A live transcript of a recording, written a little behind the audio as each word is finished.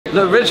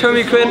Look,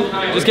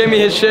 RichHomieQuinn just gave me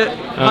his shit.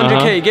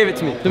 100K, he gave it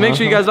to me. So make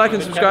sure you guys like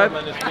and subscribe.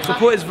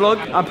 Support his vlog.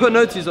 I put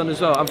notices on as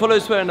well. I follow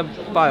his Twitter in the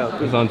bio.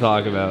 That's what I'm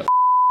talking about.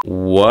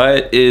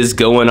 What is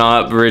going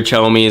on, Rich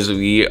Homies?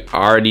 We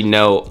already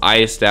know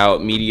Iced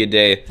Out Media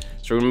Day.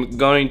 So we're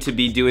going to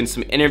be doing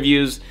some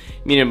interviews,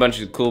 meeting a bunch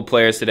of cool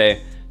players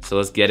today. So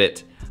let's get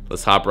it.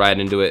 Let's hop right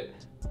into it.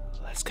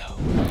 Let's go.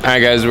 All right,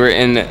 guys, we're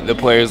in the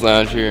Players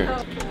Lounge here.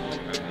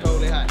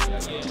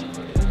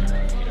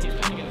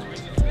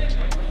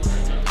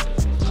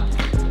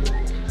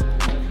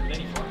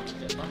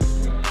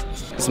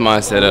 This is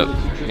my setup.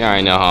 You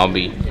already know how I'll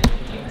be.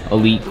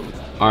 Elite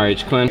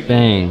RichHomieQuinn.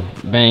 Bang.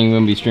 Bang, we're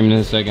gonna be streaming in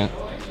a second.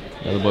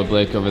 Got the boy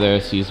Blake over there,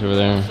 C's over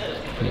there.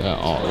 We got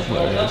all the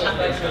players.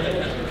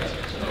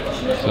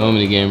 So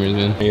many gamers,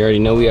 man. You already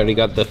know we already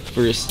got the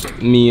first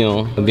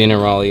meal of being in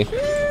Raleigh.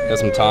 Got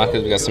some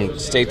tacos, we got some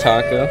steak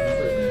taco.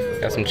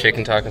 Got some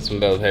chicken taco, some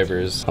bell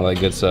peppers, all that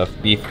good stuff.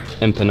 Beef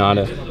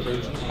empanada.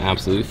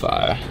 Absolutely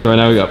fire. Right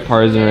now we got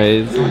Partisan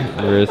Rays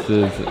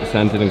versus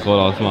Scented and Cold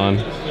Osman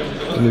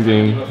in the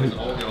game.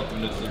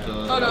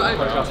 Oh no, I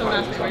got some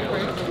mashed for you.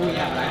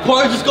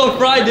 Par's just go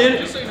fry,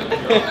 dude.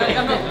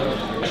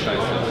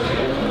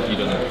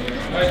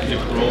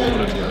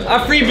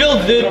 I free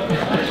builds, dude.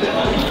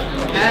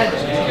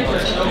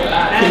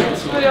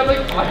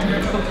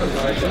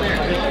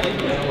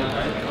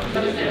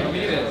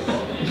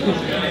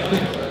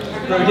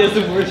 Bro, he has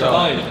the worst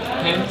line.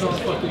 Hands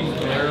fucking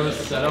narrow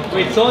setup.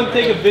 Wait, someone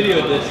take a video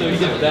of this so he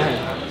gets banned.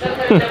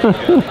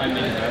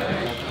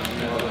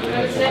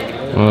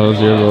 What was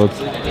your votes?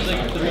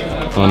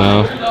 Oh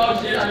no.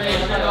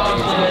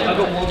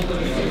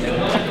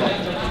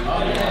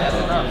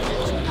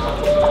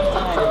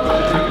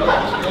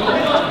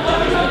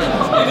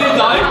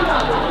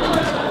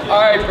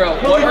 Alright, bro,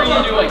 what are you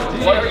doing?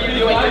 What are you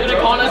doing? You're gonna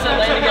con us and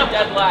landing at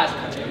dead last.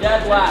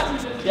 Dead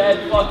last. Dead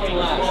fucking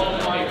last.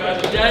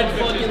 Dead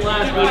fucking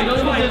last, bro. You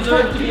don't even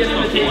deserve to be an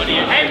invitation.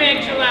 Hey, man,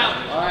 chill out.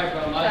 Alright,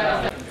 bro.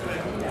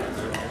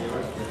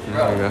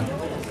 Bro,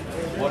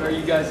 what are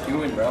you guys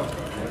doing, bro?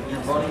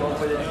 You're running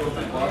over the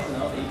trophy Boston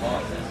out 8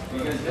 boxes. You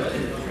guys good?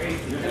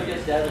 You're gonna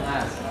get dead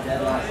last.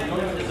 Dead last. You don't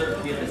even deserve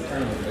to be at this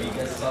tournament, bro. You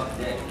guys suck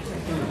dick.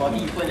 Fuck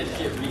you playing this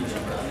shit reach,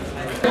 bro.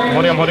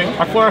 I'm holding.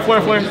 Our flare.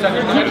 Oh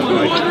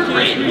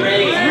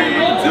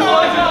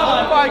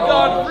my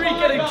god, free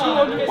getting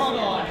 200 bucks.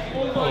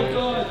 Oh my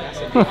god.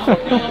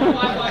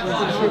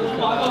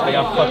 I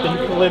got fucking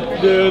clipped,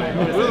 dude.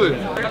 Really?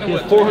 He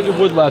has 400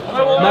 wood left.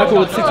 Michael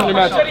with 600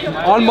 mats.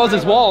 On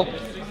Muzz's wall.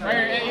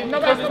 No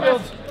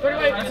builds.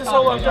 38, it's a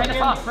solo. Right at the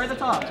top, right at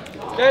the top.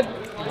 Dead.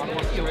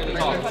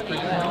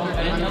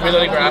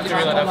 Reloading, bro. After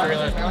reload.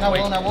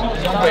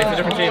 Wait, it's a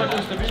different team. What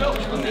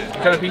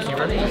kind of PC,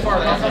 bro? I'm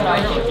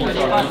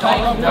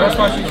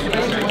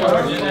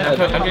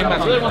getting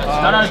mats.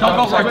 No, don't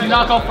go for it. Do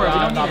not go for it.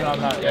 I'm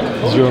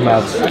not. 0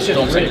 mats. I should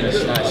don't say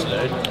this. Nice,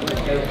 dude.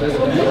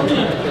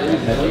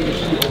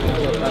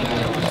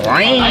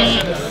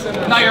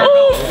 No, you're.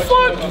 Oh,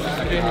 fuck!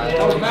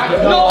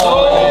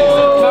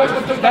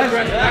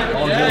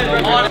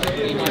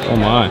 Oh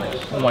my.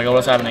 Oh my god,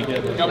 what's happening?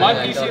 Yo, my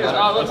PC does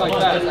not look like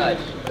that.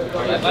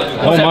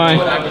 Oh my.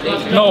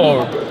 No!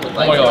 Oh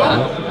my god.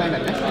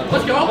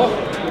 Let's go.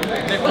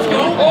 Let's go.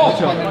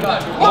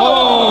 Oh!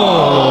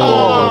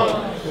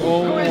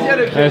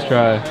 Nice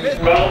try.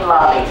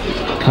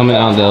 Coming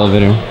out the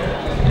elevator.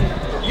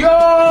 Yo,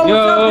 what's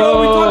up, bro?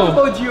 We talked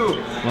about you.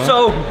 What?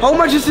 So, how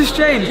much is this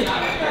change?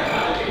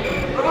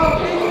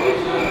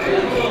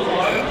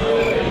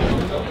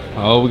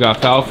 Oh, we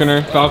got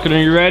Falconer. Falconer,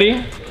 you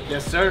ready?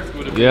 Yes, sir.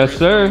 Yes,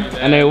 sir.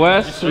 NA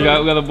West. We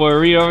got the boy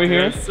Ree over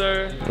here. Yes,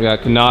 sir. We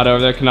got Kanata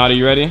over there. Kanata,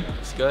 you ready?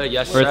 It's good.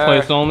 Yes, sir. First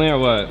place only or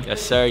what? Yes,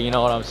 sir. You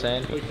know what I'm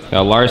saying?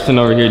 Got Larson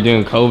over here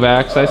doing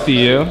Kovacs. I see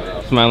you.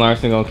 Smile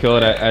Larson gonna kill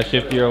it at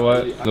Shifty or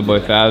what? The boy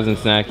Fabs and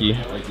Snacky.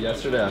 Like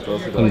yesterday, I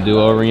felt Some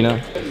duo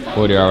arena.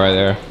 40 are right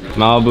there.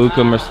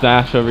 Malibuka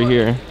Mustache over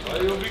here.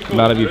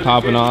 About to be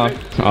popping off.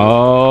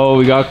 Oh,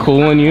 we got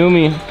Cool and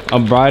Yumi.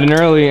 Up bright and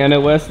early. NA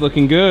West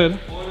looking good.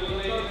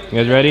 You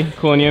guys ready?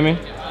 Cool and Yumi?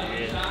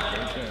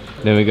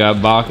 Then we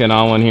got Baka and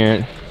on one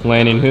here,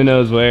 landing who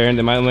knows where, and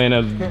they might land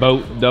a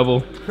boat double.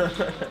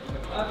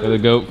 For the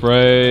Goat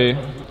Fray.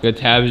 Good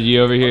Tabs G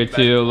over here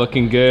too,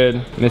 looking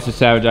good. Mr.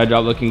 Savage I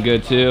Drop looking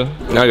good too.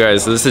 Now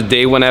guys, this is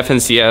day 1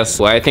 FNCS.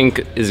 What I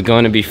think is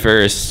going to be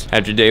first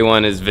after day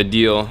 1 is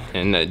Vidil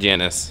and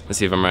Janice. Let's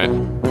see if I'm right.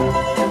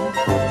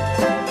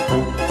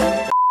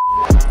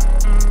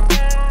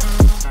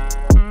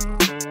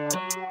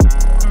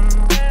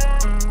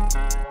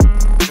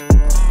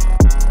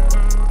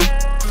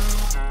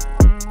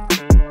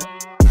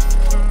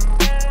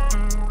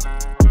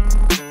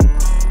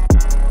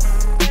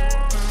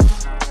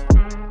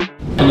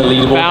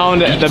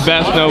 Found the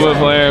best Nova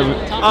player.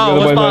 Oh,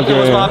 what's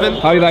poppin'?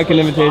 How do you like an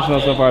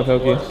Invitational so far,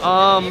 Toki?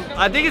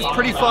 I think it's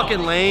pretty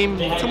fucking lame.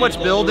 Too much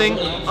building.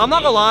 I'm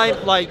not gonna lie,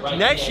 like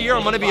next year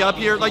I'm gonna be up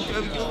here. Like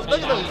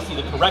look at this. See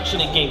the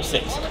correction in Game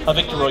 6 of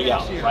Victor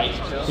Royale, right?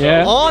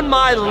 Yeah. On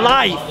my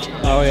life.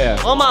 Oh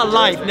yeah. On my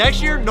life.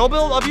 Next year, no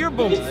build of year,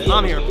 boom,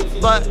 I'm here.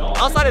 But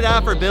outside of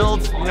that, for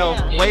builds, you know,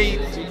 way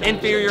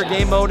inferior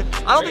game mode,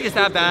 I don't think it's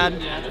that bad.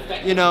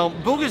 You know,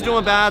 Bugha's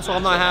doing bad, so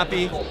I'm not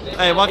happy.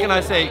 Hey, what can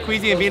I say?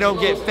 Queasy and Vino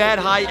get fed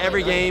high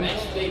every game.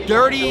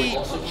 Dirty.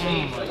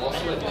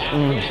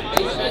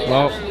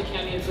 Well,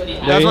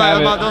 those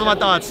are my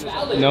thoughts.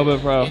 Nova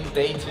Pro. We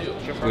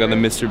got the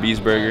Mr. B's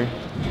burger.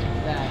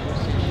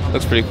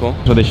 Looks pretty cool.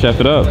 So they chef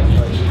it up.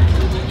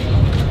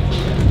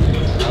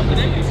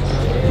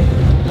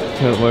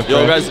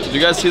 Yo guys, do you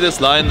guys see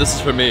this line? This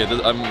is for me.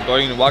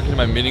 I'm walking to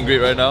my meet and greet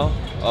right now.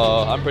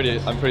 I'm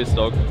pretty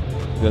stoked.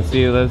 Let's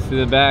see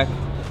the back.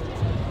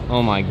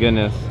 Oh my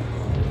goodness.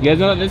 You guys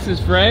know that this is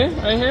Frey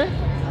right here?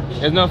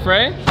 You guys know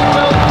Frey?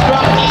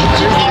 Throughout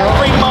each and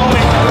every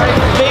moment,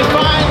 they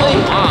finally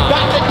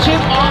got the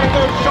chip on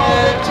their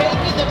shoulder,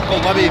 taking the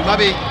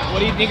big What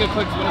do you think of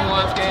Clix winning the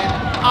last game?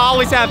 I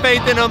always have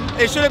faith in him.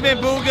 It should have been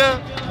Bugha,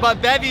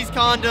 but Bevy's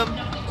conned him.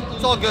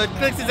 It's all good.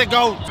 Clix is a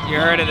GOAT. You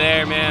heard it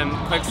there, man.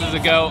 Clix is a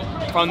GOAT.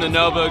 From the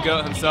Nova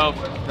GOAT himself,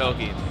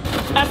 Pilkey.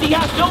 As he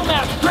has no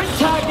match, great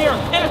tag there,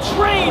 and a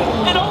trade,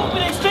 an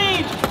open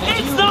exchange.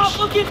 It's not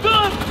looking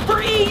good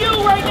for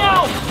EU right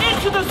now.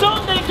 Into the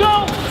zone they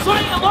go.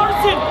 Swain and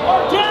Larson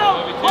are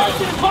down.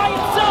 Larson is by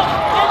himself,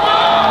 and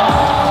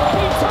now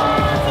he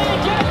turns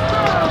and gets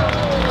burned.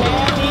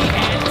 Candy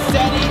and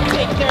Seti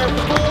take their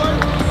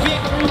fourth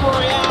victory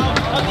royale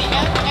of the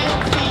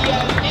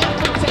FNCS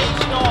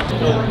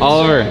Invitational.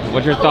 Oliver,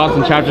 what's your thoughts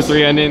on Chapter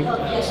 3 ending?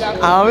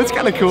 It's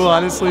kind of cool,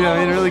 honestly. I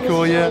mean, really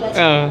cool, yeah.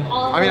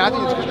 I mean, I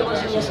think it's good.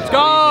 Let's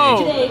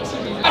go! It's a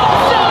big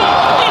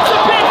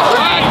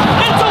trade!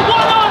 It's a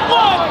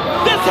one-on-one!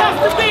 This has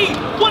to be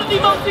one of the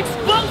most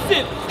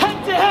explosive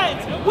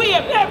head-to-heads we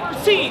have ever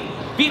seen!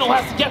 Vino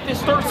has to get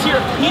this thirst here.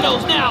 He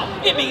knows now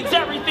it means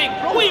everything.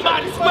 We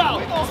might as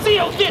well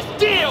seal this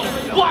deal!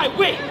 Why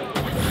wait?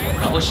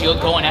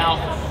 Shield going out.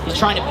 He's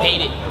trying to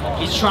bait it.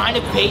 He's trying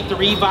to bait the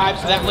revive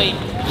so that way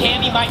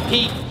Cammy might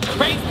peek.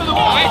 Race for the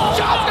wall.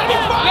 Shot's gonna be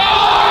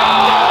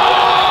fired!